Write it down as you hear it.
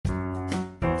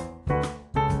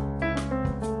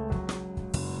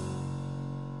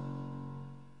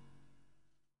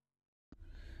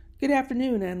Good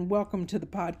afternoon and welcome to the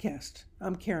podcast.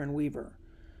 I'm Karen Weaver.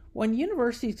 When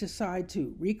universities decide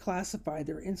to reclassify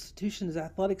their institution's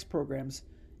athletics programs,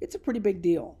 it's a pretty big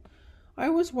deal. I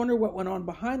always wonder what went on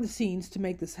behind the scenes to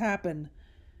make this happen,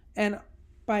 and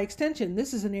by extension,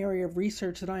 this is an area of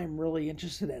research that I am really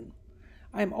interested in.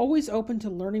 I am always open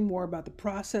to learning more about the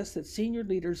process that senior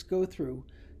leaders go through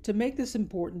to make this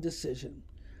important decision.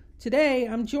 Today,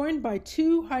 I'm joined by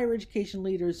two higher education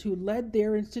leaders who led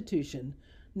their institution,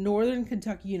 Northern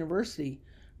Kentucky University,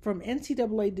 from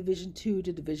NCAA Division II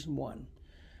to Division I.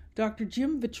 Dr.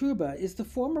 Jim Votruba is the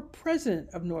former president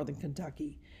of Northern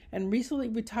Kentucky and recently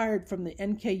retired from the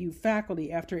NKU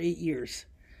faculty after 8 years.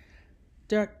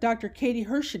 Dr. Katie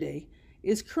Hershiday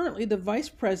is currently the vice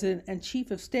president and chief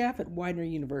of staff at Widener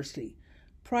University.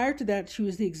 Prior to that, she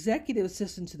was the executive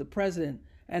assistant to the president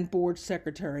and board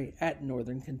secretary at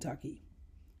Northern Kentucky.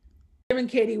 Jim and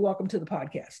Katie, welcome to the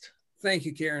podcast. Thank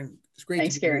you, Karen. It's great.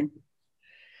 Thanks, Karen.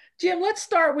 Jim, let's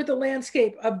start with the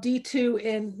landscape of D2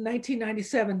 in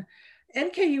 1997.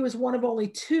 NKU is one of only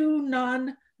two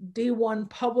non-D1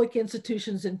 public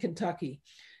institutions in Kentucky.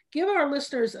 Give our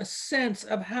listeners a sense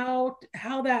of how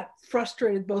that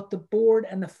frustrated both the board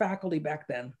and the faculty back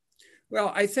then.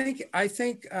 Well, I think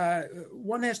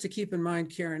one has to keep in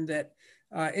mind, Karen, that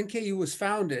NKU was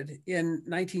founded in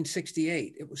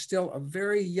 1968. It was still a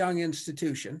very young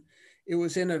institution. It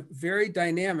was in a very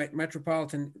dynamic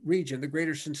metropolitan region, the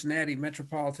greater Cincinnati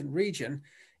metropolitan region.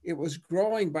 It was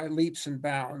growing by leaps and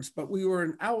bounds, but we were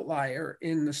an outlier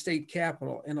in the state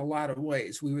capital in a lot of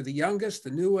ways. We were the youngest,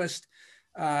 the newest,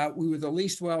 we were the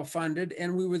least well-funded,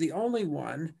 and we were the only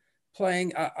one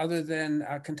playing, other than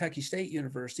Kentucky State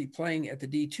University, playing at the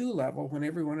D2 level when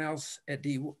everyone else at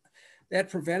D1. That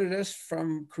prevented us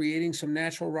from creating some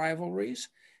natural rivalries.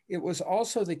 It was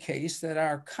also the case that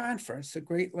our conference, the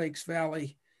Great Lakes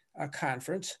Valley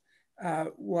Conference,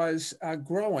 was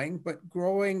growing, but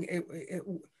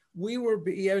we were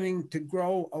beginning to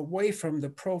grow away from the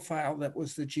profile that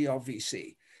was the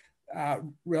GLVC.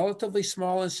 Relatively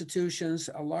small institutions,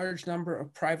 a large number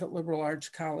of private liberal arts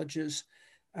colleges.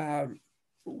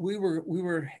 We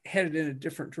were headed in a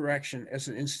different direction as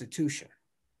an institution.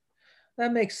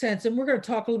 That makes sense. And we're going to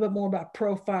talk a little bit more about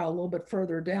profile a little bit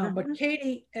further down. But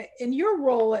Katie, in your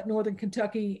role at Northern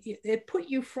Kentucky, it put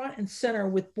you front and center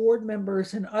with board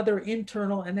members and other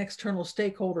internal and external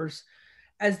stakeholders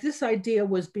as this idea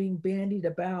was being bandied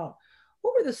about.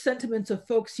 What were the sentiments of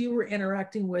folks you were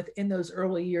interacting with in those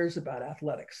early years about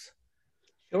athletics?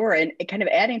 Sure. And kind of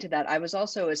adding to that, I was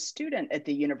also a student at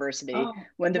the university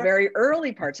when the very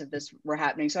early parts of this were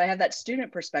happening. So I have that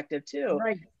student perspective too.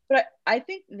 Right. But I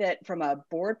think that from a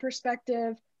board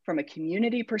perspective, from a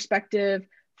community perspective,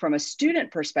 from a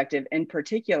student perspective in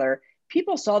particular,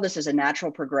 people saw this as a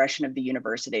natural progression of the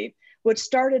university. What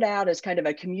started out as kind of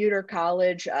a commuter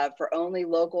college for only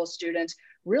local students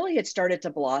really had started to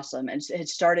blossom and had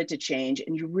started to change.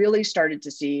 And you really started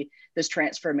to see this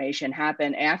transformation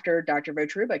happen after Dr.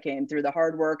 Votruba came through the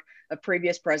hard work of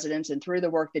previous presidents and through the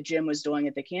work that Jim was doing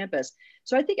at the campus.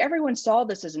 So I think everyone saw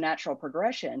this as a natural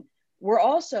progression. We're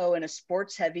also in a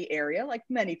sports heavy area, like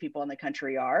many people in the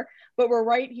country are, but we're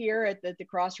right here at the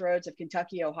crossroads of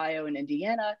Kentucky, Ohio, and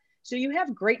Indiana. So you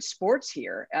have great sports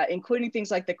here, including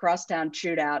things like the crosstown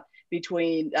shootout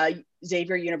between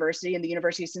Xavier University and the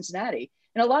University of Cincinnati.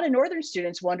 And a lot of Northern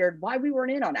students wondered why we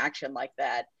weren't in on action like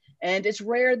that. And it's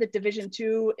rare that Division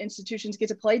II institutions get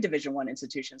to play Division I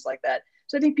institutions like that.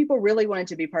 So I think people really wanted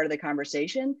to be part of the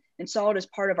conversation and saw it as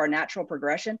part of our natural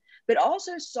progression, but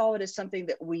also saw it as something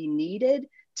that we needed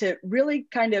to really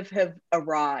kind of have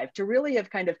arrived, to really have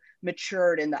kind of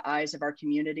matured in the eyes of our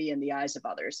community and the eyes of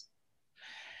others.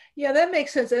 Yeah, that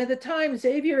makes sense. And at the time,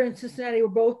 Xavier and Cincinnati were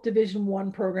both Division I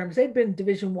programs. They'd been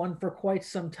Division I for quite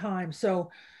some time. So,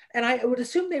 and I would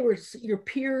assume they were your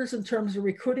peers in terms of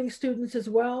recruiting students as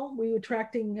well. Were you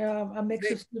attracting a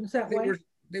mix of students that way?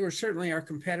 They were certainly our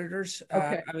competitors.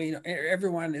 Okay. I mean,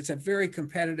 everyone, it's a very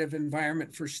competitive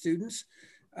environment for students.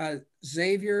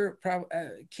 Xavier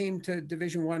came to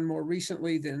Division I more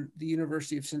recently than the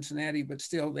University of Cincinnati, but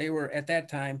still they were at that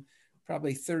time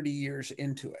probably 30 years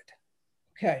into it.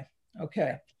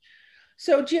 Okay.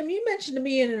 So Jim, you mentioned to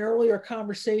me in an earlier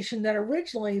conversation that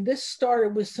originally this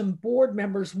started with some board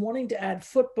members wanting to add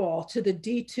football to the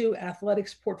D2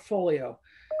 athletics portfolio.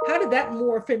 How did that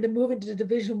morph into moving to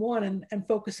Division I and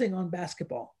focusing on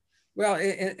basketball? Well,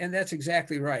 and that's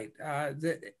exactly right.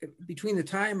 Between the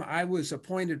time I was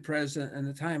appointed president and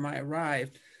the time I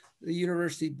arrived, the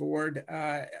university board,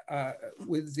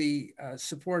 with the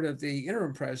support of the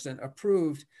interim president,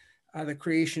 approved the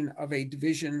creation of a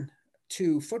Division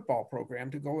II football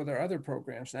program to go with our other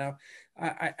programs. Now,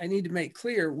 I need to make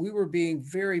clear, we were being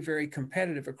very, very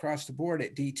competitive across the board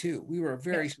at D2. We were a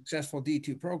very successful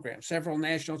D2 program, several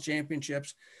national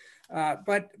championships.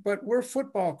 But we're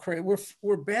football crazy.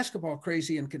 We're basketball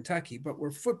crazy in Kentucky, but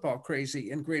we're football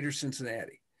crazy in Greater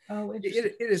Cincinnati. Oh,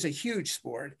 interesting. It is a huge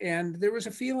sport, and there was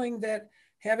a feeling that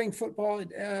having football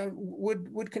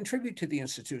would contribute to the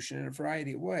institution in a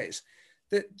variety of ways.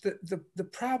 The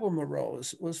problem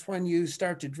arose was when you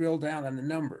start to drill down on the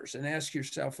numbers and ask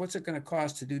yourself, what's it going to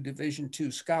cost to do Division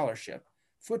II scholarship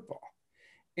football?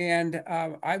 And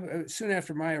soon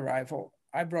after my arrival,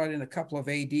 I brought in a couple of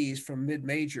ADs from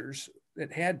mid-majors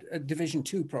that had Division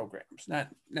II programs,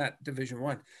 not Division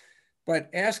I, but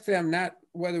asked them not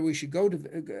whether we should go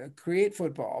to create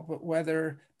football, but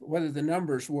whether the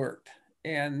numbers worked.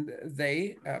 And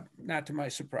they, not to my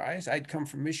surprise, I'd come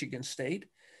from Michigan State,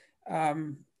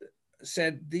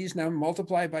 said these numbers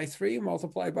multiply by 3,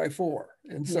 multiply by 4.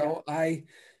 And so I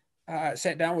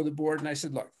sat down with the board and I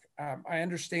said, look, I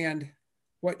understand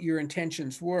what your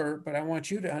intentions were, but I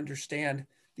want you to understand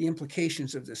the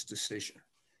implications of this decision.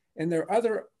 And there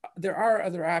are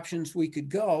other options we could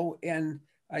go, and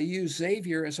I use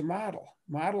Xavier as a model.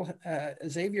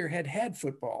 Xavier had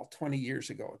football 20 years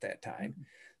ago at that time.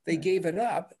 They gave it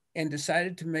up and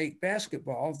decided to make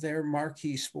basketball their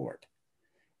marquee sport.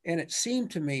 And it seemed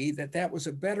to me that that was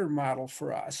a better model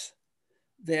for us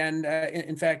than,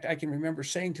 in fact, I can remember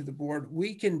saying to the board,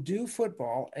 we can do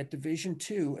football at Division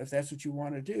II if that's what you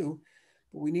want to do,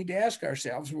 but we need to ask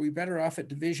ourselves, are we better off at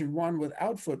Division I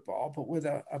without football, but with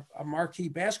a marquee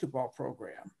basketball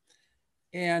program?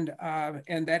 And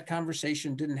that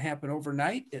conversation didn't happen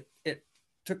overnight. It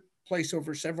took place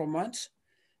over several months,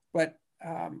 but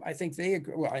I think they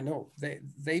agree. Well, I know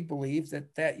they believe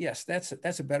that yes,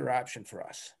 that's a better option for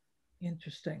us.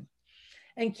 Interesting.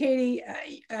 And Katie,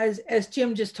 as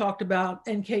Jim just talked about,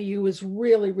 NKU is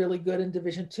really, really good in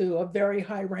Division II, a very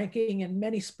high ranking in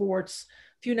many sports,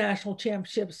 few national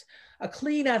championships, a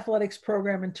clean athletics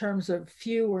program in terms of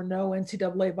few or no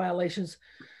NCAA violations.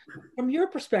 From your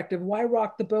perspective, why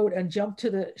rock the boat and jump to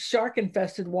the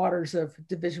shark-infested waters of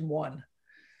Division I?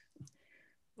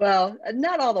 Well,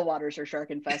 not all the waters are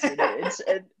shark infested.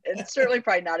 It's certainly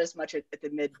probably not as much at the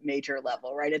mid-major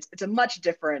level, right? It's a much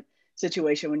different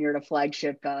situation when you're at a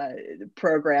flagship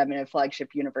program in a flagship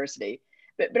university.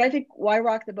 But I think why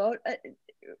rock the boat?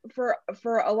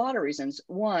 For a lot of reasons.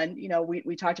 One,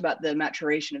 we talked about the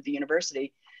maturation of the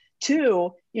university.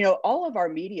 Two, all of our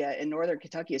media in Northern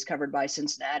Kentucky is covered by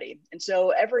Cincinnati. And so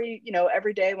every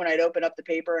day when I'd open up the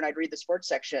paper and I'd read the sports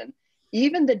section,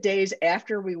 even the days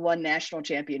after we won national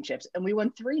championships, and we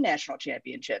won 3 national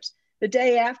championships, the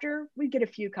day after we'd get a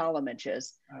few column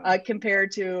inches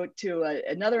compared to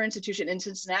another institution in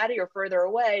Cincinnati or further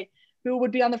away who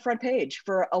would be on the front page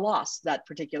for a loss that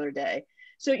particular day.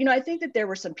 So, I think that there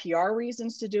were some PR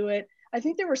reasons to do it. I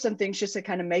think there were some things just to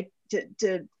kind of make,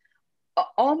 to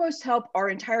almost help our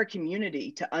entire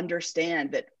community to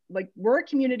understand that, like, we're a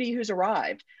community who's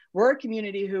arrived. We're a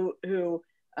community who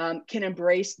can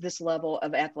embrace this level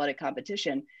of athletic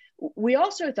competition. We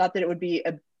also thought that it would be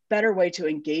a better way to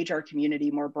engage our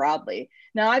community more broadly.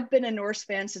 Now, I've been a Norse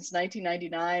fan since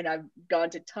 1999. I've gone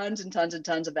to tons and tons and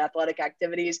tons of athletic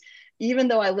activities. Even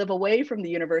though I live away from the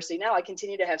university now, I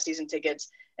continue to have season tickets.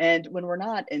 And when we're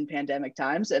not in pandemic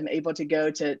times, I'm able to go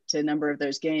to a number of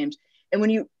those games. And when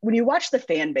you watch the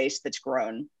fan base that's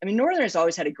grown, I mean, Northern has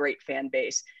always had a great fan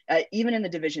base, even in the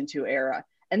Division II era.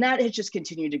 And that has just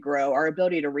continued to grow, our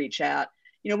ability to reach out.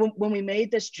 When we made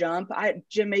this jump,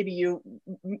 Jim, maybe you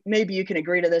can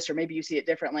agree to this, or maybe you see it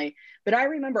differently. But I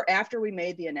remember after we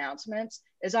made the announcements,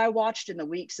 as I watched in the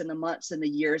weeks and the months and the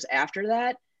years after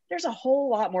that, there's a whole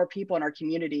lot more people in our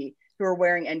community who are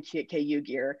wearing NKU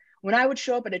gear. When I would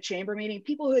show up at a chamber meeting,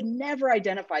 people who had never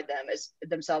identified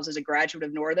themselves as a graduate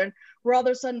of Northern were all of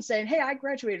a sudden saying, "Hey, I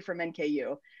graduated from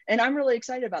NKU, and I'm really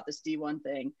excited about this D1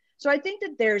 thing." So I think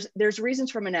that there's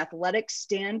reasons from an athletic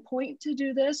standpoint to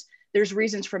do this. There's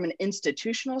reasons from an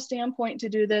institutional standpoint to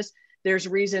do this. There's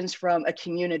reasons from a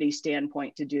community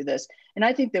standpoint to do this. And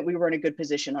I think that we were in a good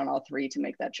position on all three to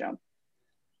make that jump.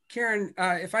 Karen,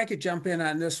 if I could jump in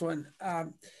on this one,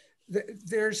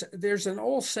 there's an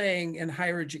old saying in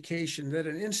higher education that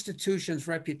an institution's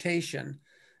reputation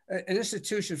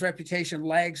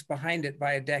lags behind it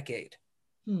by a decade.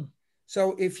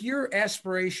 So if you're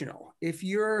aspirational, if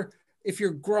you're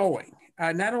growing,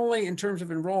 not only in terms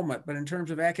of enrollment, but in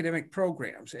terms of academic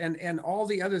programs and all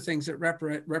the other things that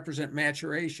represent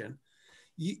maturation,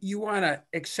 you want to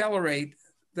accelerate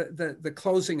the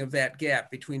closing of that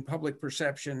gap between public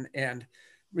perception and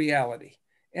reality.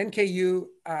 NKU,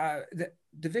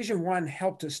 Division I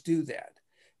helped us do that.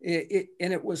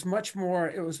 And it was much more,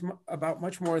 it was about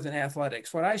much more than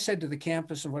athletics. What I said to the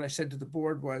campus and what I said to the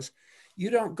board was, you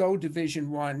don't go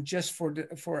Division I just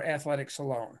for athletics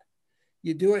alone.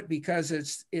 You do it because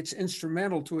it's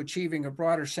instrumental to achieving a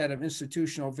broader set of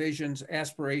institutional visions,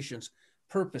 aspirations,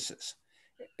 purposes.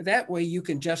 That way you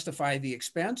can justify the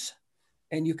expense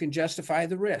and you can justify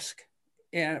the risk.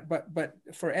 But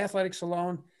for athletics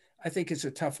alone, I think it's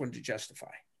a tough one to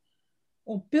justify.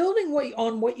 Well, building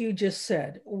on what you just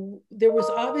said, there was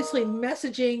obviously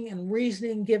messaging and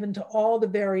reasoning given to all the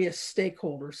various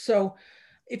stakeholders. So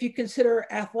if you consider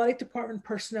athletic department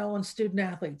personnel and student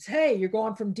athletes, hey, you're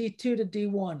going from D2 to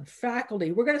D1.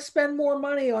 Faculty, we're going to spend more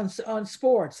money on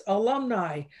sports.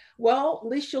 Alumni, well, at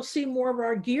least you'll see more of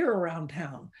our gear around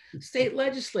town. State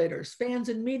legislators, fans,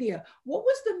 and media. What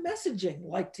was the messaging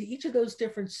like to each of those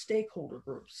different stakeholder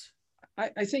groups?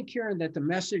 I think, Karen, that the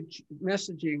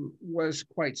messaging was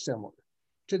quite similar.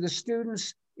 To the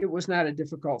students, it was not a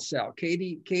difficult sell.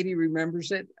 Katie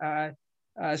remembers it.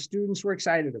 Students were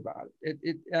excited about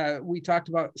it. We talked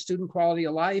about student quality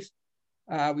of life.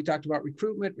 We talked about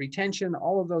recruitment, retention,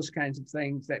 all of those kinds of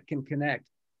things that can connect.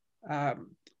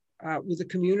 With the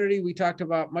community, we talked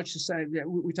about much the same.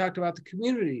 We talked about the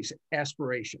community's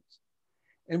aspirations.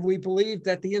 And we believed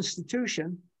that the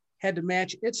institution had to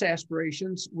match its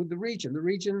aspirations with the region. The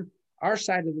region, our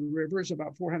side of the river, is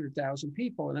about 400,000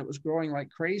 people, and it was growing like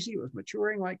crazy. It was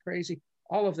maturing like crazy,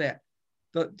 all of that.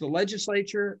 The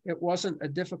legislature, it wasn't a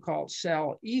difficult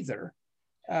sell either,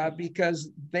 because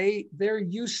they're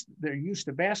used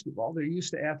to basketball, they're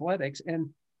used to athletics, and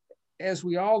as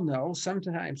we all know,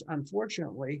 sometimes,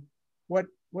 unfortunately, what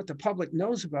the public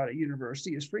knows about a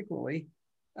university is frequently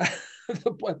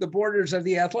the borders of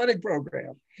the athletic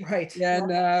program. Right.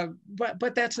 And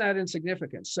but that's not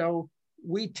insignificant. So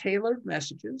we tailored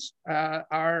messages.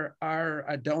 Our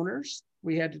donors,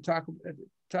 we had to talk.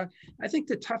 I think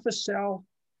the toughest sell,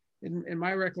 in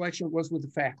my recollection, was with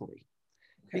the faculty,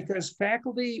 because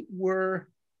faculty,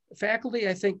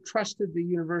 I think, trusted the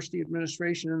university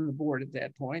administration and the board at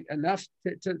that point enough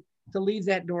to leave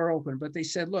that door open. But they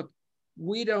said, look,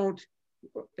 we're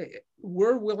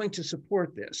willing to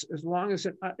support this as long as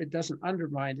it doesn't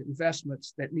undermine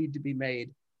investments that need to be made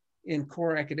in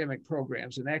core academic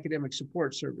programs and academic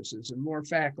support services and more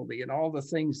faculty and all the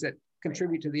things that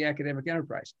contribute to the academic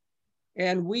enterprise.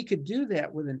 And we could do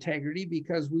that with integrity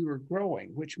because we were growing,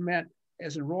 which meant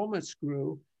as enrollments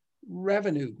grew,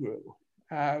 revenue grew.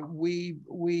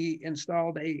 We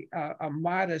installed a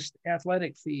modest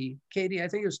athletic fee. Katie, I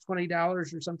think it was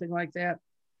 $20 or something like that,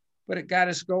 but it got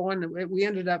us going. We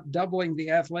ended up doubling the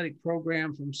athletic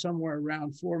program from somewhere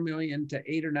around 4 million to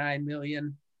 8 or 9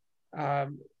 million.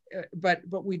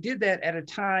 But we did that at a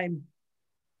time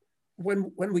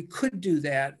when we could do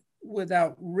that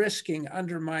without risking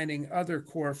undermining other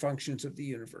core functions of the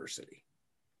university.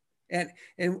 And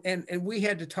we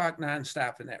had to talk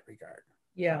nonstop in that regard.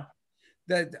 Yeah.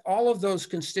 That all of those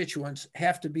constituents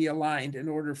have to be aligned in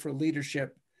order for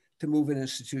leadership to move an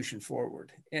institution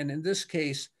forward. And in this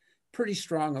case, pretty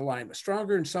strong alignment,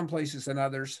 stronger in some places than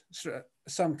others,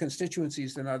 some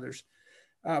constituencies than others.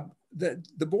 The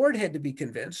board had to be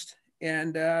convinced,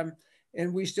 and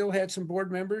we still had some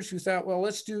board members who thought, well,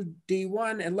 let's do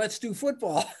D1 and let's do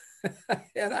football.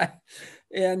 That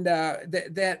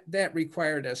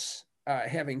required us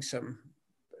having some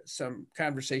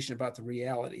conversation about the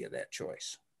reality of that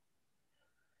choice.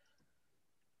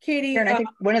 Katie, Karen, I think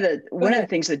one of the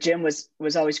things that Jim was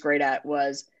always great at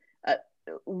was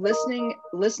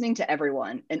listening to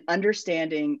everyone and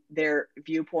understanding their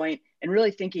viewpoint and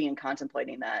really thinking and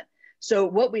contemplating that. So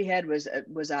what we had was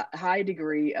a high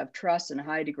degree of trust and a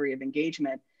high degree of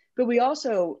engagement, but we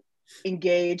also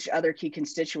engaged other key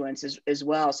constituents as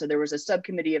well. So there was a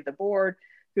subcommittee of the board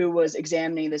who was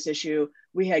examining this issue.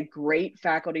 We had great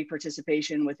faculty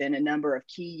participation within a number of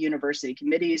key university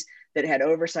committees that had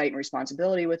oversight and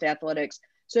responsibility with athletics.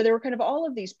 So there were kind of all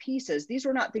of these pieces. These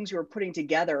were not things we were putting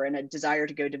together in a desire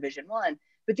to go Division I,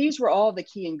 but these were all the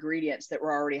key ingredients that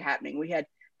were already happening. We had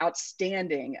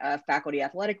outstanding faculty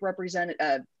athletic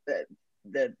the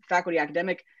faculty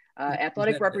academic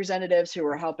athletic representatives who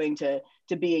were helping to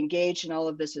be engaged in all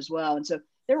of this as well. And so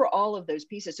there were all of those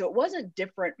pieces. So it wasn't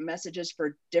different messages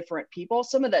for different people.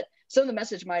 Some of the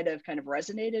message might have kind of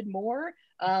resonated more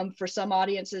for some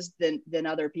audiences than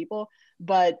other people.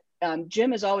 But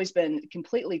Jim has always been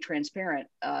completely transparent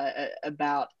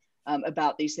about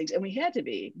these things, and we had to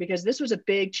be, because this was a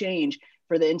big change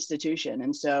for the institution.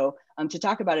 And so to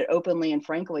talk about it openly and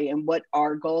frankly and what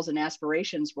our goals and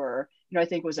aspirations were, I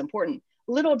think was important.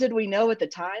 Little did we know at the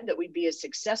time that we'd be as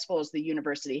successful as the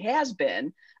university has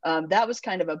been. That was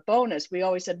kind of a bonus. We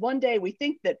always said, one day we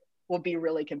think that we'll be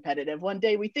really competitive. One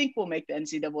day we think we'll make the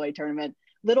NCAA tournament.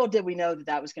 Little did we know that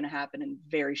that was going to happen in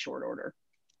very short order.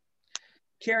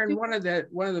 Karen, one of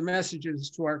the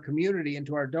messages to our community and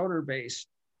to our donor base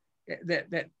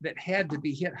that had to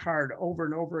be hit hard over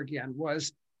and over again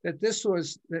was that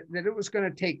that it was going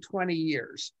to take 20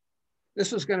 years.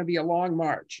 This was going to be a long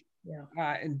march. Yeah.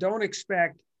 And don't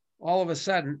expect all of a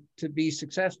sudden to be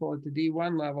successful at the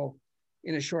D1 level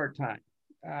in a short time.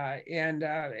 And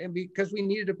because we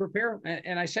needed to prepare.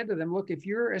 And I said to them, look, if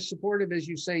you're as supportive as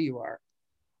you say you are,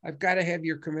 I've got to have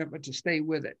your commitment to stay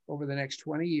with it over the next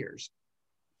 20 years.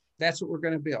 That's what we're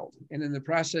going to build. And in the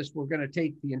process, we're going to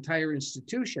take the entire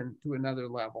institution to another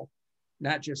level,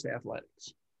 not just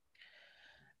athletics.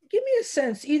 Give me a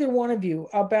sense, either one of you,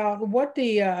 about what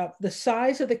the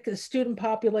size of the student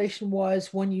population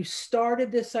was when you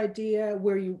started this idea,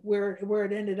 where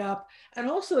it ended up, and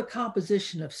also the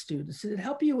composition of students. Did it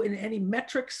help you in any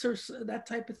metrics or that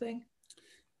type of thing?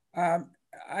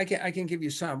 I can give you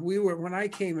some. When I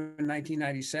came in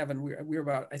 1997, we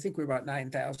were about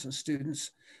 9,000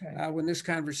 students. Okay. When this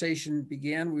conversation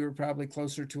began, we were probably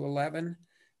closer to 11.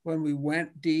 When we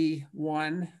went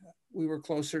D1, we were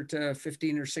closer to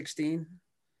 15 or 16,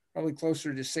 probably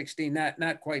closer to 16,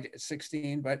 not quite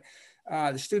 16, but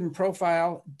the student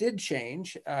profile did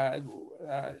change.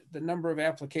 The number of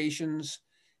applications,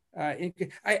 I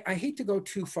hate to go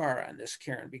too far on this,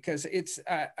 Karen, because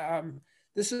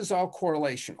this is all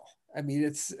correlational. I mean,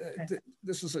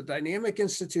 this was a dynamic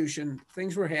institution,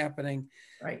 things were happening.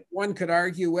 Right. One could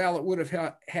argue, well, it would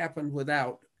have happened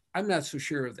without. I'm not so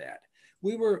sure of that.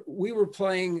 We were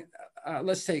playing,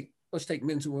 let's take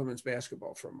men's and women's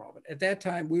basketball for a moment. At that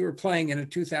time, we were playing in a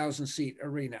 2,000 seat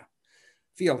arena,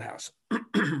 field house.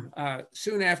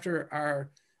 Soon after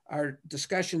our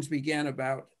discussions began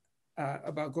about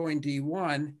going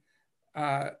D1,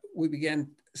 we began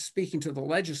speaking to the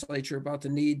legislature about the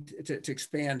need to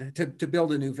expand, to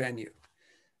build a new venue.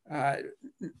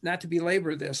 Not to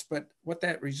belabor this, but what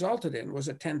that resulted in was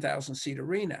a 10,000 seat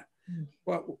arena.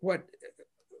 What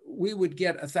we would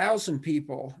get 1,000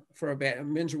 people for a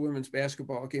men's or women's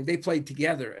basketball game. They played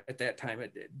together at that time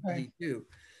at D2.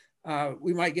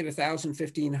 We might get 1,000,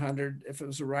 1,500. If it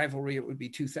was a rivalry, it would be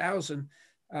 2,000.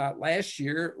 Last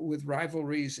year with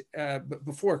rivalries,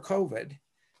 before COVID,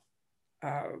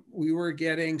 we were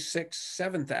getting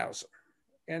 6,000, 7,000.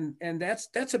 And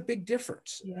that's a big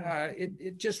difference. Yeah.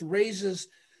 It just raises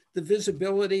the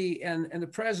visibility and the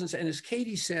presence. And as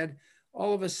Katie said,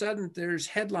 all of a sudden there's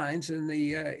headlines in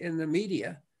the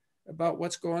media about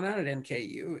what's going on at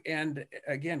NKU. And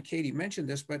again, Katie mentioned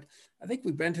this, but I think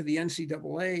we've been to the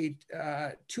NCAA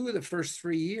 2 of the first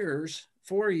 4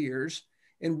 years,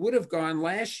 and would have gone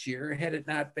last year had it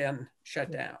not been shut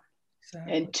down.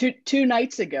 Exactly. And two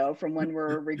nights ago from when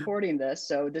we're recording this,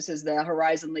 so this is the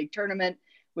Horizon League tournament.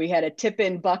 We had a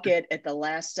tip-in bucket at the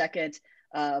last second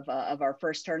of our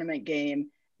first tournament game.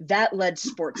 That led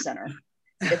SportsCenter.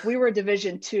 If we were a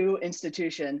Division II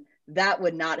institution, that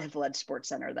would not have led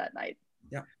SportsCenter that night.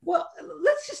 Yeah. Well,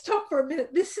 let's just talk for a minute.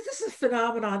 This is a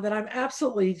phenomenon that I'm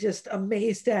absolutely just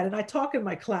amazed at. And I talk in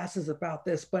my classes about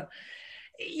this, but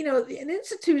you know, an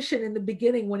institution in the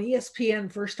beginning, when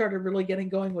ESPN first started really getting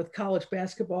going with college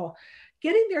basketball,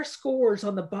 getting their scores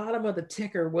on the bottom of the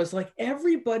ticker was like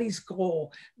everybody's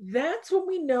goal. That's when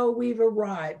we know we've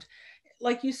arrived.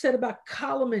 Like you said about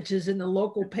column inches in the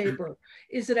local paper,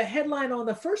 is it a headline on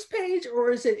the first page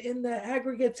or is it in the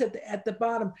aggregates at the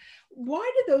bottom?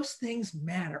 Why do those things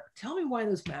matter? Tell me why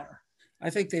those matter.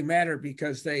 I think they matter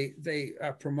because they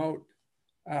promote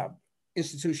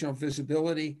institutional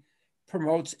visibility,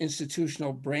 promotes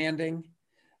institutional branding,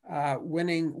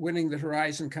 winning the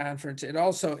Horizon Conference. It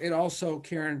also,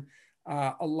 Karen,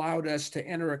 allowed us to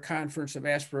enter a conference of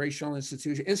aspirational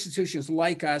institutions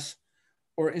like us,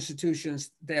 or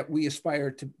institutions that we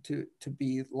aspire to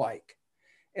be like.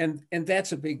 And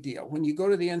that's a big deal. When you go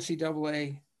to the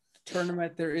NCAA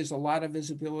tournament, there is a lot of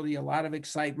visibility, a lot of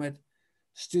excitement.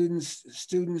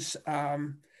 Students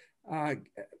have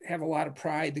a lot of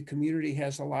pride. The community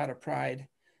has a lot of pride.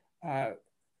 I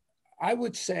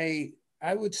would say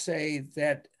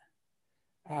that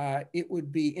it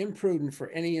would be imprudent for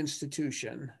any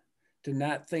institution to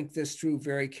not think this through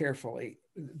very carefully.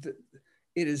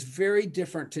 It is very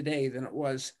different today than it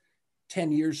was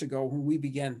 10 years ago when we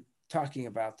began talking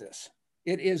about this.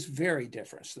 It is very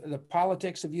different. The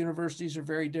politics of universities are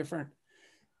very different.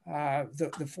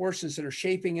 The forces that are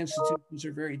shaping institutions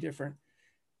are very different.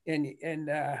 And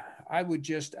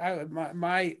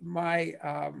my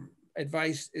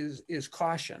advice is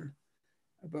caution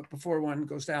but before one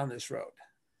goes down this road.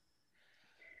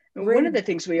 One of the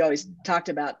things we always talked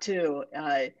about too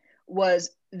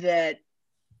was that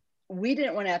we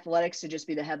didn't want athletics to just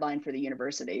be the headline for the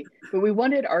university, but we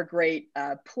wanted our great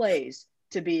plays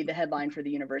to be the headline for the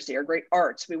university, our great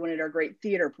arts. We wanted our great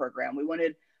theater program. We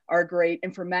wanted our great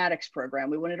informatics program.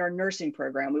 We wanted our nursing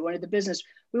program. We wanted the business.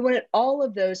 We wanted all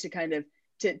of those to kind of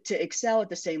to excel at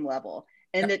the same level.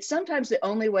 And that sometimes the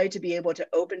only way to be able to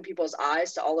open people's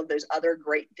eyes to all of those other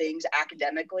great things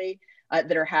academically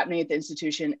that are happening at the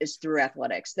institution is through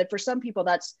athletics. That for some people,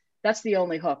 that's the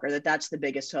only hook, or that's the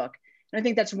biggest hook. And I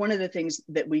think that's one of the things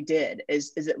that we did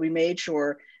is that we made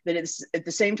sure that it's at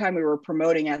the same time we were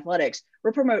promoting athletics,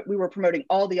 we were promoting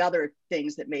all the other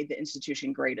things that made the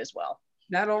institution great as well.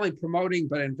 Not only promoting,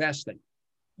 but investing.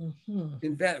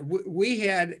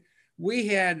 We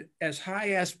had as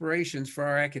high aspirations for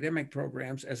our academic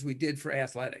programs as we did for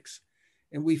athletics.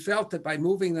 And we felt that by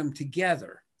moving them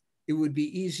together, it would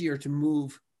be easier to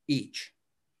move each.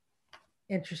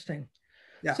 Interesting.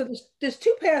 Yeah. So there's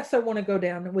two paths I want to go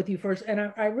down with you first. And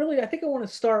I think I want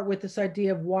to start with this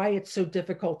idea of why it's so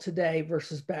difficult today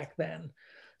versus back then.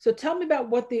 So tell me about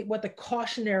what the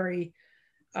cautionary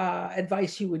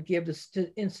advice you would give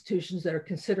to institutions that are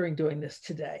considering doing this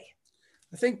today.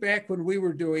 I think back when we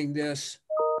were doing this,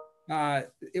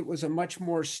 it was a much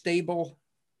more stable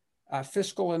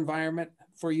fiscal environment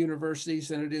for universities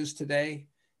than it is today.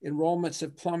 Enrollments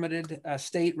have plummeted.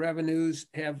 State revenues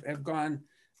have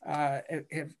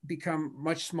become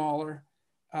much smaller.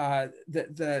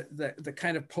 The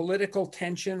kind of political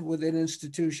tension within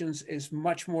institutions is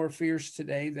much more fierce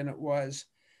today than it was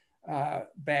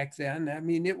back then. I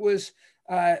mean, it was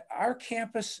our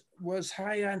campus was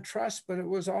high on trust, but it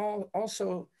was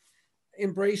also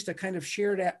embraced a kind of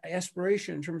shared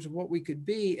aspiration in terms of what we could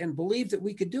be and believed that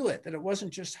we could do it, that it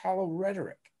wasn't just hollow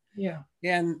rhetoric. Yeah.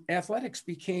 And athletics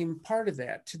became part of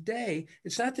that. Today,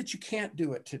 it's not that you can't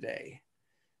do it today,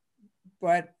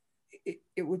 but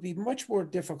it would be much more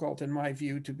difficult, in my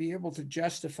view, to be able to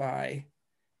justify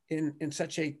in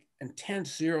such a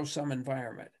intense zero-sum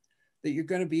environment that you're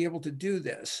going to be able to do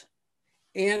this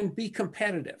and be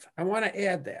competitive. I want to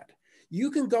add that. You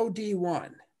can go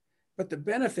D1, but the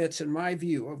benefits, in my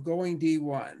view, of going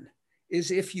D1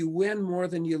 is if you win more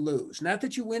than you lose. Not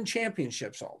that you win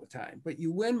championships all the time, but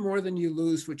you win more than you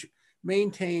lose, which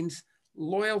maintains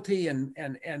loyalty and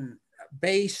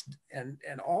base and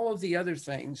all of the other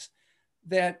things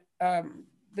that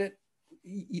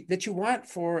you want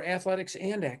for athletics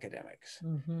and academics.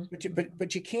 Mm-hmm.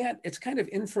 But you can't. It's kind of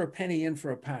in for a penny, in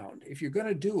for a pound. If you're going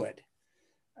to do it,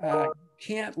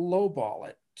 can't lowball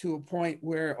it to a point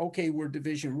where, okay, we're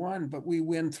Division I, but we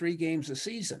win 3 games a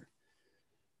season.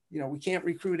 You know, we can't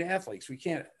recruit athletes. We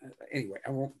can't. Anyway, I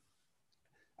won't.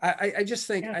 I just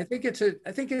think, yeah. I think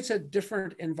it's a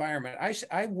different environment.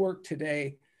 I work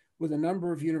today with a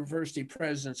number of university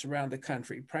presidents around the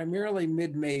country, primarily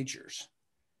mid-majors.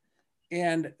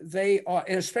 And they are,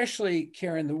 and especially,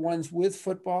 Karen, the ones with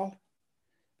football,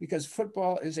 because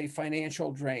football is a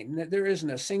financial drain. There isn't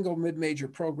a single mid-major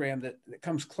program that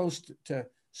comes close to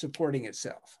supporting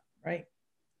itself. Right.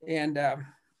 And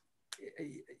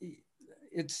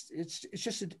it's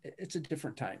just a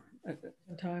different time.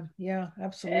 Yeah,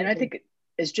 absolutely. And I think,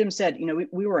 as Jim said, you know,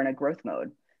 we were in a growth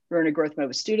mode. We were in a growth mode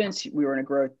with students. We were in a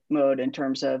growth mode in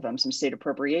terms of some state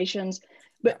appropriations.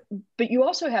 But you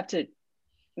also have to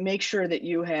make sure that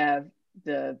you have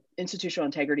the institutional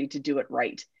integrity to do it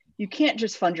right. You can't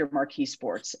just fund your marquee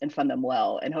sports and fund them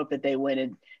well and hope that they win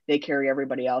and they carry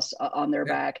everybody else on their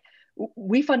back.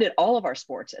 We funded all of our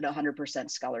sports at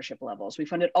 100% scholarship levels. We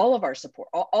funded all of our support,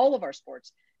 all of our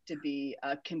sports to be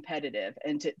competitive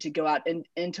and to go out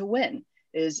and to win,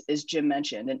 as Jim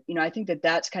mentioned. And, you know, I think that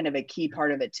that's kind of a key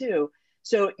part of it too.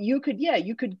 So you could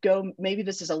go, maybe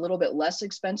this is a little bit less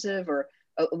expensive or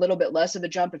a little bit less of a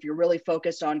jump if you're really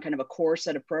focused on kind of a core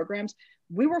set of programs.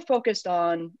 We were focused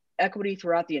on equity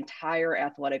throughout the entire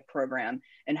athletic program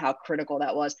and how critical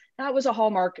that was. That was a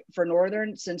hallmark for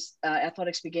Northern since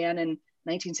athletics began in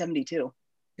 1972.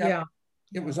 Yeah.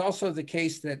 It was also the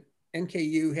case that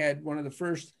NKU had one of the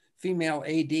first female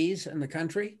ADs in the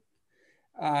country.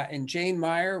 And Jane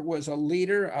Meyer was a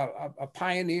leader, a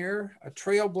pioneer, a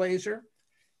trailblazer.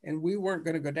 And we weren't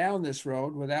going to go down this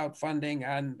road without funding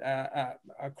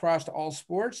across all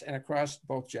sports and across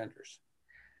both genders.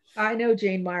 I know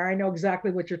Jane Meyer. I know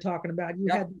exactly what you're talking about. You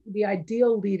had the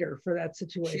ideal leader for that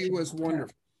situation. She was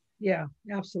wonderful. Yeah,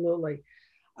 absolutely.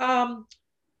 So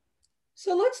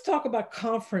let's talk about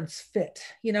conference fit.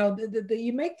 You know,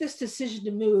 you make this decision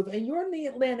to move, and you're in the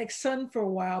Atlantic Sun for a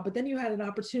while, but then you had an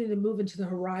opportunity to move into the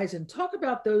Horizon. Talk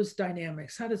about those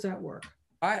dynamics. How does that work?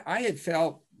 I had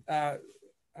felt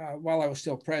while I was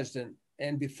still president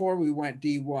and before we went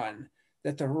D1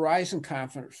 that the Horizon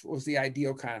Conference was the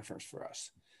ideal conference for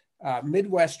us.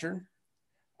 Midwestern,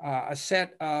 a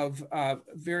set of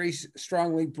very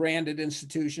strongly branded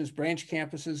institutions, branch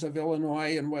campuses of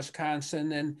Illinois and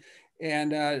Wisconsin,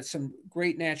 and some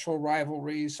great natural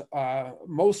rivalries,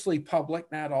 mostly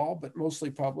public, not all, but mostly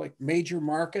public, major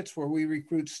markets where we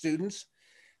recruit students.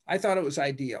 I thought it was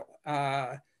ideal.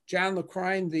 John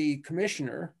LaCrine, the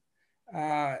commissioner,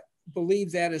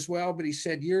 believed that as well, but he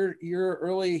said, you're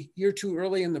too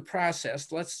early in the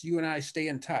process. Let's you and I stay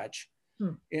in touch.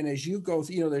 And as you go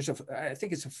through, there's I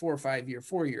think it's a 4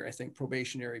 year, I think,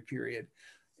 probationary period.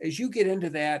 As you get into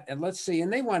that, and let's see,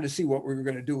 and they wanted to see what we were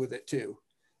going to do with it too.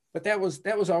 But that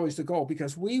was always the goal,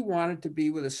 because we wanted to be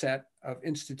with a set of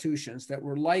institutions that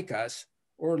were like us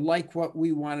or like what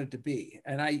we wanted to be.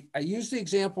 And I used the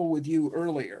example with you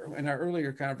earlier in our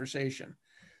earlier conversation.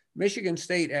 Michigan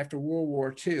State, after World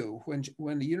War II,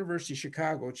 when the University of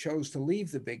Chicago chose to leave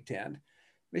the Big Ten,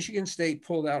 Michigan State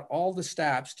pulled out all the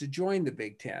stops to join the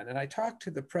Big Ten. And I talked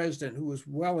to the president, who was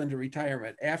well into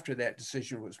retirement after that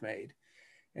decision was made.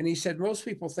 And he said, most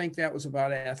people think that was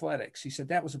about athletics. He said,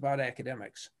 that was about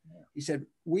academics. Yeah. He said,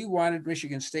 we wanted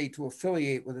Michigan State to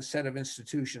affiliate with a set of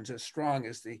institutions as strong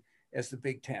as the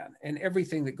Big Ten and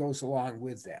everything that goes along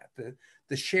with that,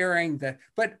 the sharing,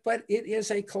 but it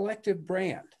is a collective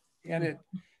brand. And it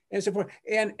is important.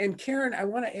 And Karen, I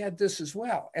want to add this as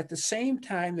well. At the same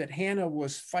time that Hanna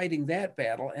was fighting that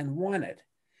battle and won it,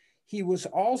 he was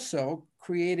also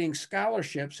creating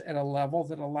scholarships at a level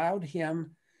that allowed the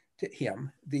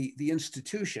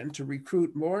institution, to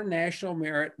recruit more national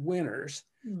merit winners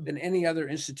than any other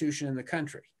institution in the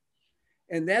country.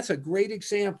 And that's a great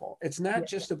example. It's not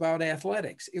just about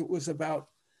athletics. It was about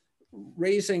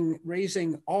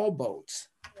raising all boats,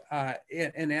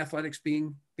 and athletics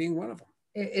being one of them.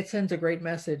 It sends a great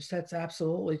message. That's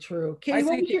absolutely true. Katie, I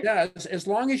think it does, as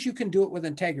long as you can do it with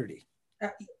integrity.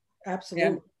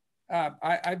 Absolutely. And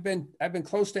I've been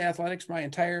close to athletics my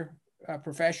entire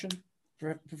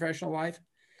professional life,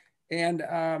 and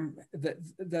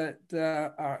the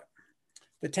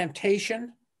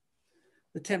temptation,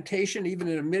 even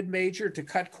in a mid-major, to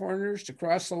cut corners, to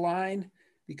cross the line,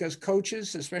 because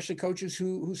coaches, especially coaches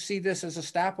who see this as a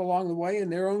stop along the way in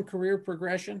their own career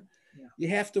progression, you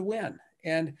have to win.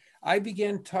 And I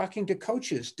began talking to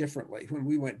coaches differently when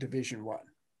we went Division I.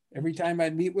 Every time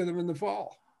I'd meet with them in the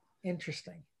fall.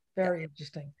 Interesting, very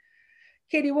interesting.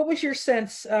 Katie, what was your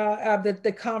sense of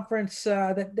the conference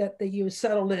that you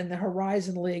settled in, the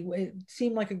Horizon League? It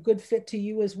seemed like a good fit to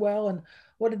you as well. And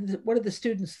what did the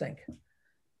students think?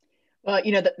 Well,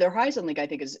 the Horizon League, I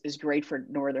think, is great for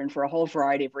Northern for a whole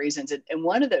variety of reasons. And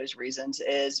one of those reasons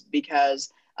is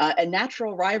because a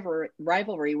natural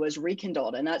rivalry was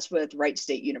rekindled, and that's with Wright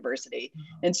State University.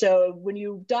 Mm-hmm. And so when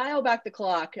you dial back the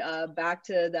clock back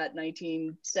to that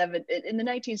in the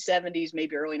 1970s,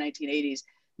 maybe early 1980s,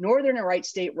 Northern and Wright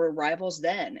State were rivals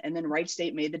then. And then Wright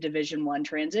State made the Division I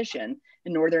transition,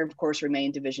 and Northern, of course,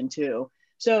 remained Division II.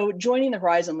 So joining the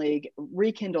Horizon League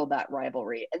rekindled that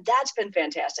rivalry. And that's been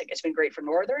fantastic. It's been great for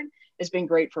Northern. It's been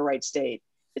great for Wright State.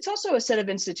 It's also a set of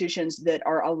institutions that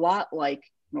are a lot like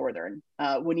Northern.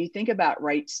 When you think about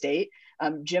Wright State,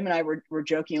 Jim and I were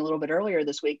joking a little bit earlier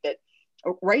this week that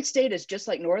Wright State is just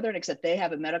like Northern, except they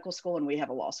have a medical school and we have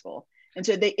a law school. And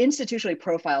so they institutionally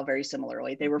profile very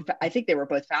similarly. I think they were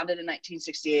both founded in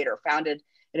 1968 or founded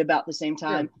at about the same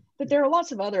time. Yeah. But there are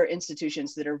lots of other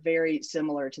institutions that are very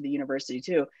similar to the university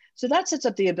too. So that sets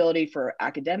up the ability for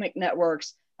academic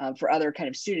networks, for other kind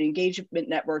of student engagement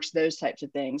networks, those types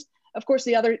of things. Of course,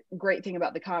 the other great thing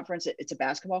about the conference, it's a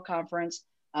basketball conference.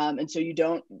 And so you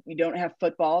don't have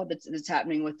football that's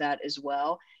happening with that as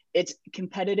well. It's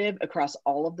competitive across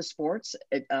all of the sports.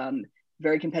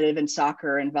 Very competitive in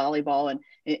soccer and volleyball and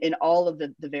in all of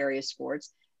the various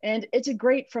sports. And it's a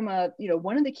great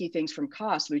one of the key things from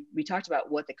cost, we talked about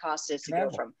what the cost is to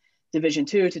go from Division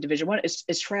II to Division I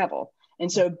is travel.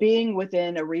 And so being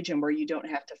within a region where you don't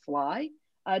have to fly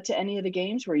to any of the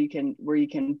games, where you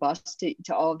can bus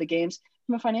to all of the games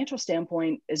from a financial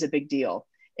standpoint is a big deal.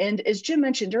 And as Jim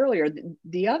mentioned earlier,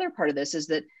 the other part of this is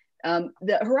that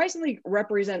the Horizon League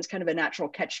represents kind of a natural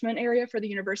catchment area for the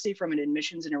university from an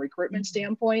admissions and a recruitment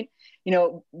standpoint.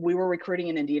 We were recruiting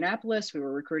in Indianapolis, we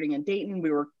were recruiting in Dayton,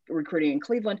 we were recruiting in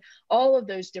Cleveland, all of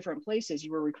those different places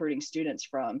you were recruiting students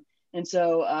from. And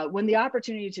so when the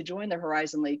opportunity to join the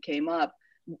Horizon League came up,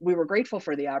 we were grateful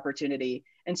for the opportunity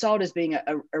and saw it as being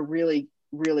a really,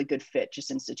 really good fit just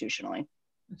institutionally.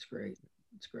 That's great.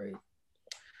 That's great.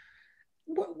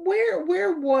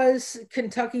 Where was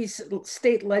Kentucky's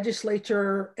state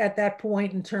legislature at that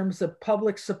point in terms of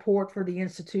public support for the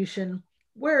institution?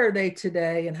 Where are they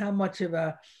today, and how much of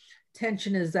a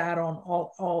tension is that on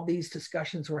all these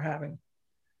discussions we're having?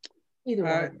 Either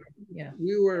one, yeah.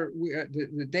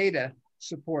 The data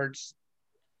supports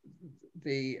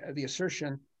the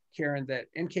assertion, Karen, that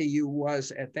NKU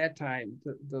was at that time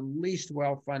the least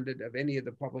well-funded of any of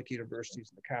the public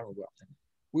universities in the Commonwealth.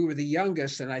 We were the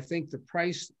youngest, and I think the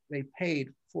price they paid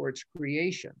for its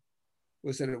creation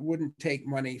was that it wouldn't take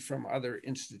money from other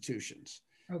institutions.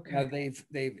 Okay.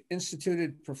 They've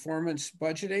instituted performance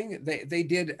budgeting. They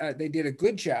did a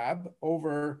good job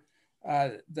over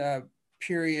the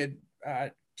period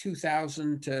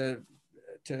 2000 to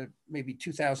maybe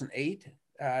 2008.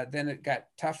 Then it got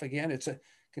tough again.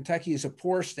 Kentucky is a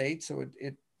poor state, so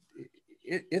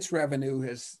its revenue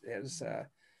has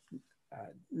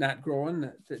not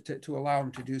grown to allow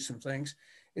them to do some things.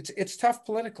 It's tough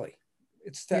politically.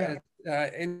 It's tough.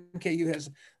 Yeah. NKU has,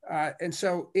 and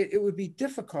so it would be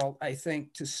difficult, I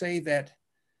think, to say that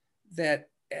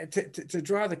to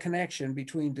draw the connection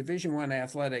between Division I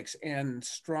athletics and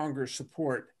stronger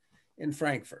support in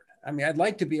Frankfort. I mean, I'd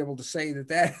like to be able to say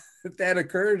that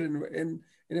occurred and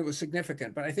it was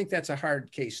significant, but I think that's a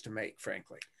hard case to make,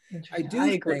 frankly. I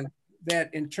think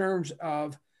that in terms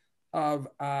of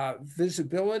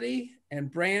visibility and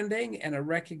branding and a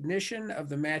recognition of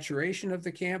the maturation of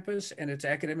the campus and its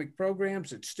academic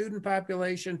programs, its student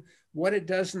population, what it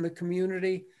does in the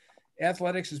community,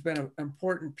 athletics has been an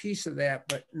important piece of that,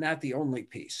 but not the only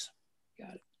piece.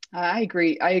 Got it. I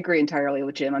agree entirely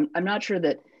with Jim. I'm not sure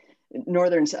that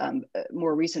Northern's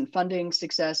more recent funding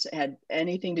success had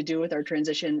anything to do with our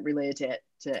transition related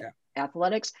to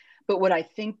athletics. But what I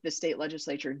think the state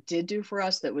legislature did do for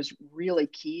us that was really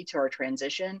key to our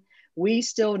transition, we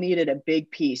still needed a big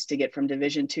piece to get from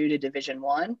Division II to Division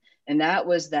I. And that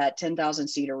was that 10,000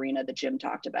 seat arena that Jim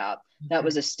talked about. That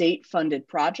was a state funded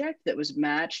project that was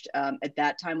matched at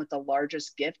that time with the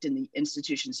largest gift in the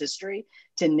institution's history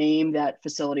to name that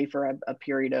facility for a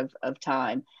period of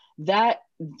time. That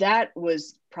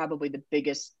was probably the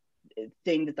biggest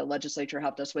thing that the legislature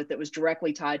helped us with that was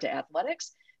directly tied to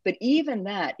athletics. But even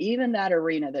that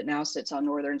arena that now sits on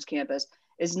Northern's campus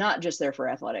is not just there for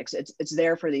athletics. It's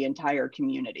there for the entire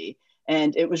community.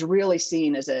 And it was really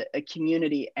seen as a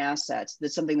community asset.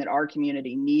 That's something that our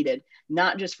community needed,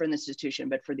 not just for the institution,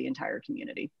 but for the entire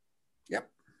community. Yep.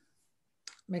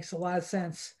 Makes a lot of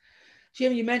sense.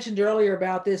 Jim, you mentioned earlier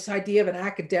about this idea of an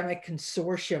academic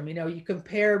consortium. You know, you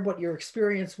compared what your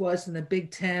experience was in the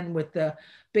Big Ten with the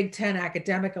Big Ten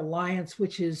Academic Alliance,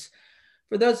 which is,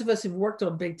 for those of us who've worked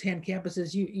on Big Ten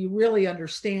campuses, you really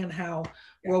understand how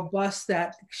robust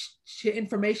that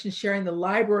information sharing, the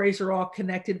libraries are all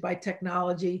connected by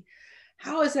technology.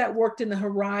 How has that worked in the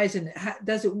horizon?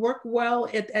 Does it work well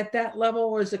at that level,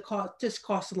 or does it just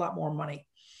cost a lot more money?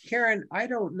 Karen, I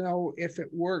don't know if it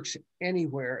works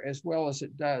anywhere as well as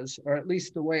it does, or at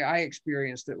least the way I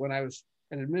experienced it when I was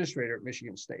an administrator at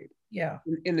Michigan State. Yeah.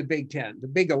 In the Big Ten, the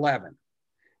Big 11.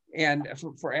 And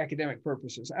for academic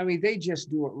purposes. I mean, they just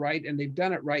do it right, and they've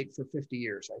done it right for 50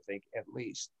 years, I think, at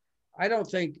least. I don't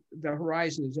think the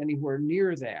horizon is anywhere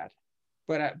near that,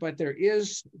 but there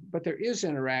is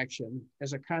interaction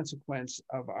as a consequence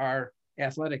of our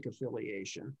athletic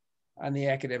affiliation on the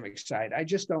academic side. I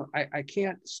just don't, I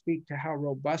can't speak to how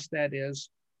robust that is,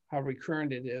 how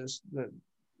recurrent it is.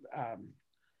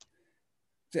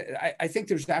 I think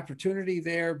there's opportunity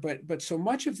there, but so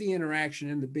much of the interaction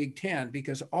in the Big Ten,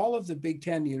 because all of the Big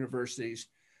Ten universities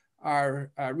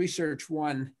are Research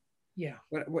One,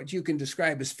 what you can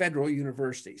describe as federal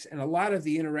universities. And a lot of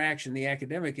the interaction, the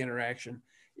academic interaction,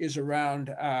 is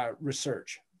around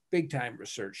research, big time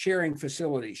research, sharing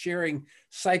facilities, sharing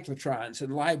cyclotrons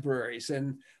and libraries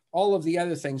and all of the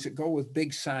other things that go with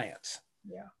big science.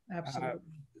 Yeah, absolutely.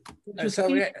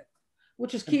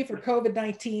 Which is key for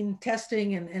COVID-19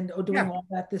 testing and doing all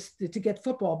that to get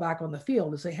football back on the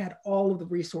field, is they had all of the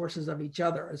resources of each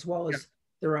other as well as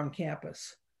their own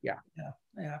campus. Yeah,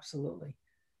 absolutely.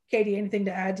 Katie, anything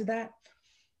to add to that?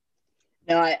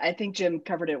 No, I think Jim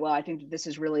covered it well. I think this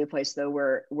is really a place, though,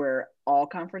 where all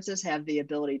conferences have the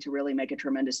ability to really make a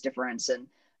tremendous difference and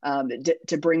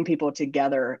to bring people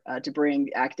together, to bring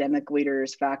academic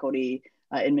leaders, faculty,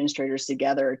 administrators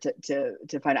together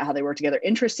to find out how they work together.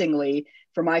 Interestingly,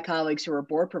 for my colleagues who are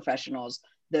board professionals,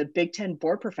 the Big Ten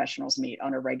board professionals meet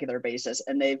on a regular basis,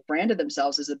 and they've branded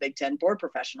themselves as the Big Ten board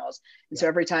professionals. And so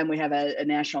every time we have a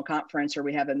national conference or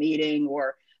we have a meeting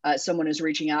or someone is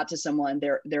reaching out to someone,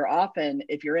 they're often,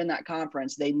 if you're in that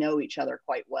conference, they know each other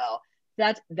quite well.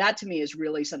 that to me is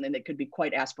really something that could be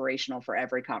quite aspirational for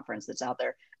every conference that's out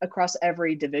there across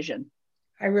every division.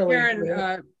 I really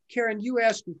agree. Karen, you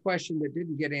asked a question that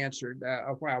didn't get answered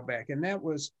a while back, and that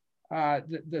was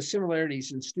the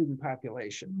similarities in student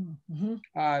population.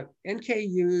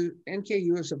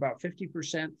 NKU is about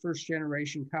 50% first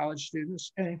generation college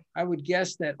students. Okay. I would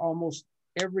guess that almost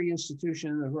every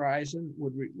institution in the horizon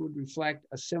would reflect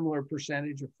a similar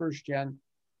percentage of first gen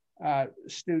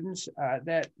students.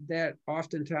 That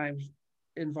oftentimes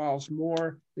involves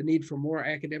the need for more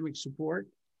academic support,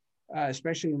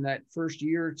 especially in that first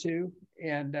year or two.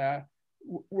 And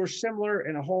we're similar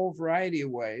in a whole variety of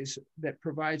ways that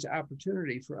provides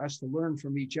opportunity for us to learn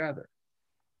from each other.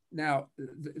 Now,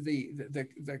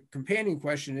 the companion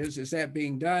question is that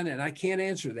being done? And I can't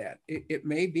answer that. It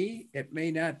may be, it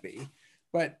may not be.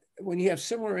 But when you have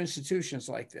similar institutions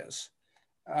like this,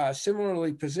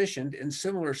 similarly positioned in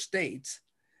similar states,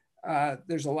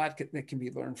 there's a lot that can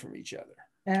be learned from each other.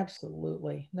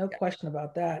 Absolutely. No question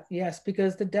about that. Yes,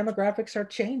 because the demographics are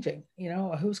changing.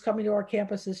 Who's coming to our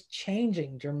campus is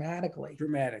changing dramatically.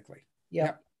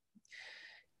 Yep.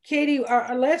 Katie,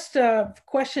 our last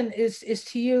question is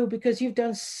to you, because you've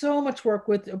done so much work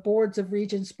with boards of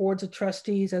regents, boards of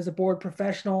trustees as a board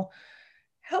professional.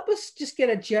 Help us just get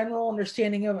a general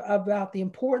understanding about the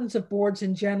importance of boards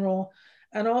in general,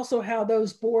 and also how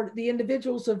the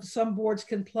individuals of some boards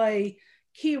can play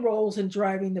key roles in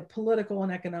driving the political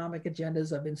and economic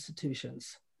agendas of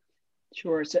institutions.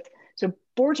 Sure. So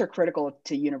boards are critical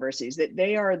to universities. That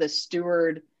they are the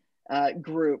steward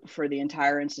group for the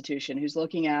entire institution, who's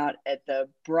looking out at the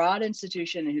broad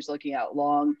institution and who's looking out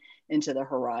long into the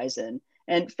horizon.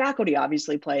 And faculty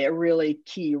obviously play a really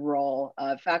key role.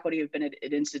 Faculty have been at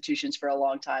institutions for a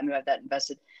long time who have that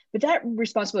invested, but that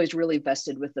responsibility is really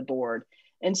vested with the board.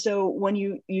 And so when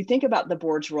you think about the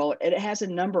board's role, it has a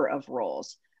number of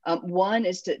roles. One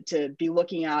is to be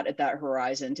looking out at that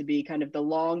horizon, to be kind of the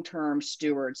long-term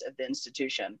stewards of the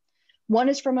institution. One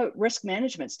is from a risk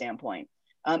management standpoint.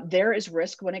 There is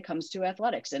risk when it comes to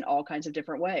athletics in all kinds of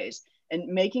different ways, and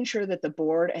making sure that the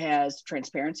board has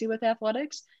transparency with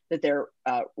athletics, that they're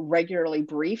regularly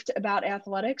briefed about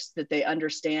athletics, that they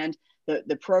understand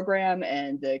the program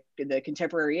and the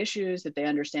contemporary issues, that they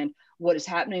understand what is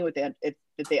happening with that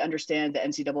they understand the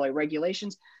NCAA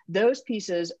regulations. Those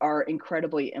pieces are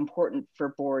incredibly important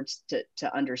for boards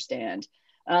to understand.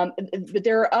 But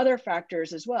there are other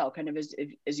factors as well, kind of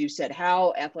as you said,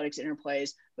 how athletics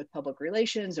interplays with public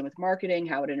relations and with marketing,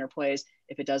 how it interplays,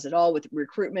 if it does at all, with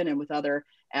recruitment and with other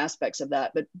aspects of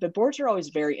that. But boards are always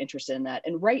very interested in that.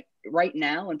 And right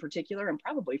now in particular, and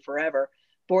probably forever,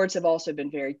 boards have also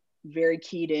been very, very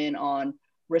keyed in on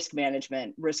risk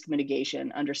management, risk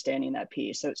mitigation, understanding that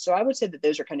piece. So I would say that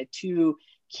those are kind of two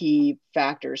key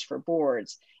factors for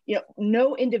boards.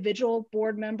 No individual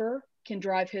board member can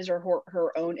drive his or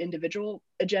her own individual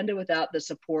agenda without the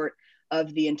support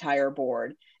of the entire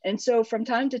board. And so from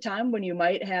time to time, when you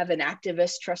might have an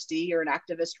activist trustee or an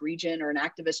activist regent or an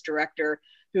activist director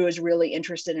who is really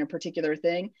interested in a particular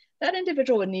thing, that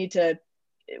individual would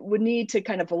need to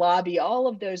kind of lobby all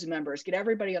of those members, get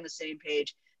everybody on the same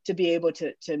page to be able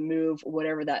to move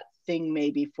whatever that thing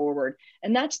may be forward.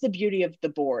 And that's the beauty of the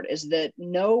board, is that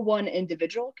no one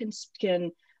individual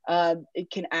can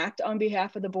act on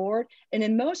behalf of the board. And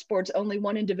in most boards, only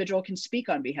one individual can speak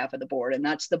on behalf of the board, and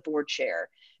that's the board chair.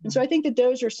 And so I think that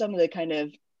those are some of the kind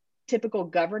of typical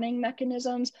governing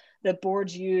mechanisms that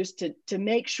boards use to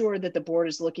make sure that the board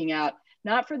is looking out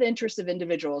not for the interests of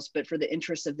individuals, but for the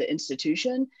interests of the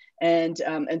institution, and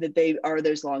that they are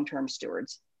those long-term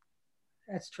stewards.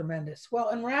 That's tremendous. Well,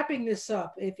 in wrapping this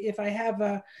up, if I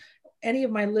have any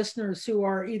of my listeners who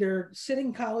are either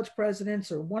sitting college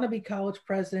presidents or want to be college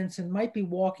presidents and might be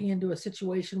walking into a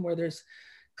situation where there's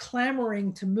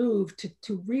clamoring to move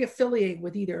to reaffiliate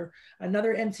with either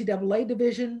another NCAA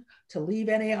division, to leave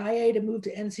NAIA to move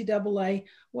to NCAA,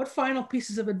 what final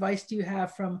pieces of advice do you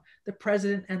have from the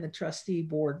president and the trustee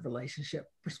board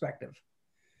relationship perspective?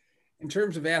 In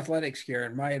terms of athletics,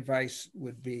 Karen, my advice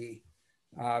would be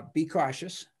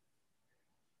cautious,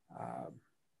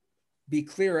 be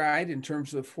clear-eyed in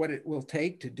terms of what it will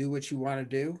take to do what you want to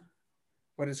do,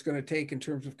 what it's going to take in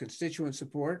terms of constituent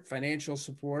support, financial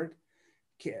support.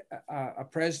 A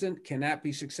president cannot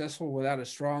be successful without a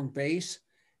strong base.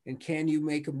 And can you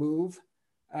make a move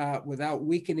without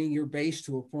weakening your base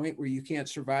to a point where you can't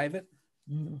survive it?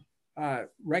 Mm-hmm.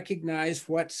 Recognize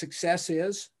what success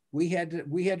is. We had to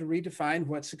redefine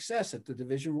what success at the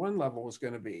Division I level was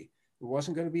going to be. It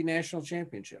wasn't going to be national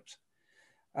championships.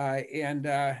 And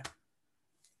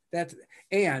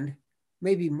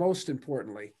maybe most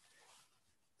importantly,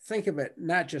 think of it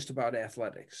not just about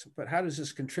athletics, but how does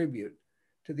this contribute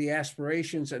to the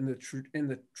aspirations and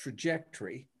the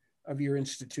trajectory of your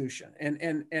institution?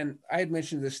 And I had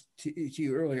mentioned this to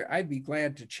you earlier. I'd be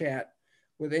glad to chat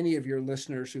with any of your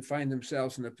listeners who find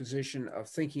themselves in the position of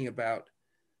thinking about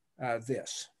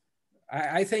this.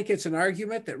 I think it's an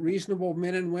argument that reasonable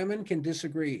men and women can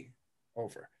disagree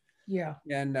over. Yeah.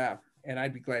 And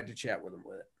I'd be glad to chat with them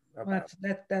with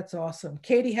it. That's awesome.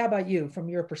 Katie, how about you from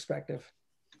your perspective?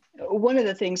 One of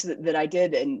the things that I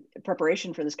did in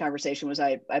preparation for this conversation was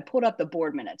I pulled up the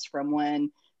board minutes from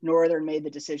when Northern made the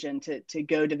decision to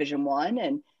go Division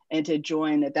I and to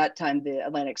join at that time the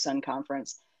Atlantic Sun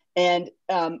Conference. And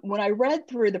when I read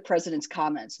through the president's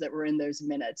comments that were in those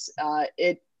minutes,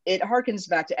 it harkens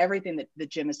back to everything that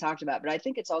Jim has talked about. But I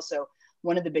think it's also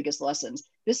one of the biggest lessons.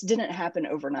 This didn't happen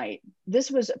overnight.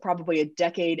 This was probably a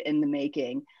decade in the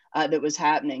making that was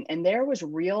happening. And there was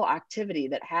real activity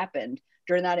that happened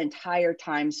during that entire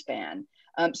time span.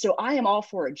 So I am all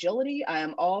for agility. I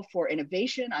am all for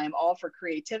innovation. I am all for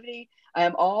creativity. I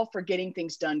am all for getting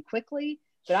things done quickly.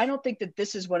 But I don't think that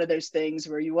this is one of those things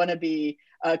where you want to be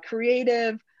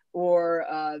creative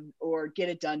or get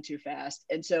it done too fast.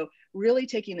 And so really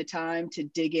taking the time to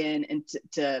dig in and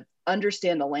to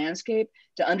understand the landscape,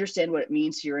 to understand what it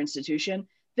means to your institution.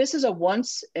 This is a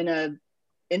once in a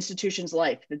institution's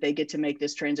life that they get to make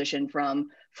this transition from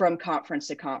conference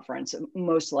to conference,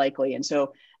 most likely. And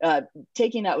so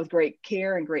taking that with great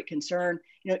care and great concern,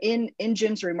 in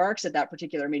Jim's remarks at that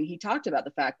particular meeting, he talked about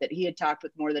the fact that he had talked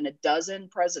with more than a dozen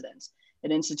presidents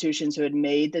at institutions who had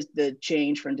made the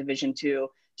change from Division II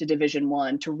to Division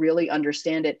I to really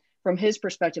understand it from his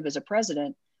perspective as a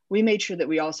president. We made sure that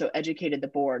we also educated the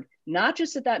board, not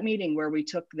just at that meeting where we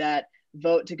took that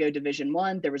vote to go Division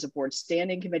I. There was a board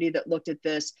standing committee that looked at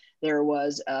this. There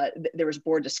was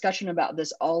board discussion about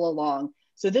this all along.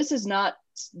 So this is not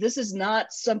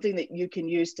something that you can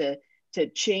use to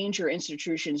change your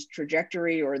institution's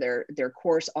trajectory or their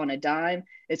course on a dime.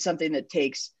 It's something that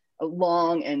takes a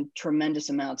long and tremendous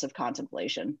amounts of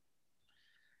contemplation.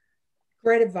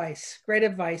 Great advice. Great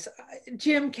advice.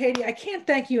 Jim, Katie, I can't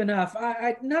thank you enough.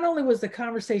 I not only was the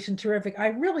conversation terrific, I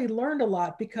really learned a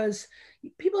lot because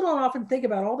people don't often think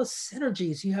about all the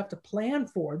synergies you have to plan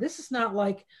for. This is not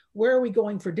like, where are we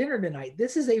going for dinner tonight?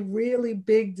 This is a really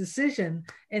big decision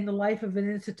in the life of an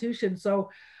institution. So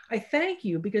I thank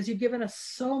you because you've given us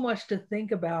so much to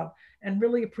think about and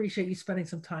really appreciate you spending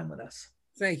some time with us.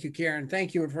 Thank you, Karen.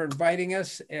 Thank you for inviting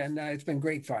us. And it's been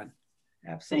great fun.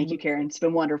 Absolutely. Thank you, Karen. It's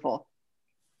been wonderful.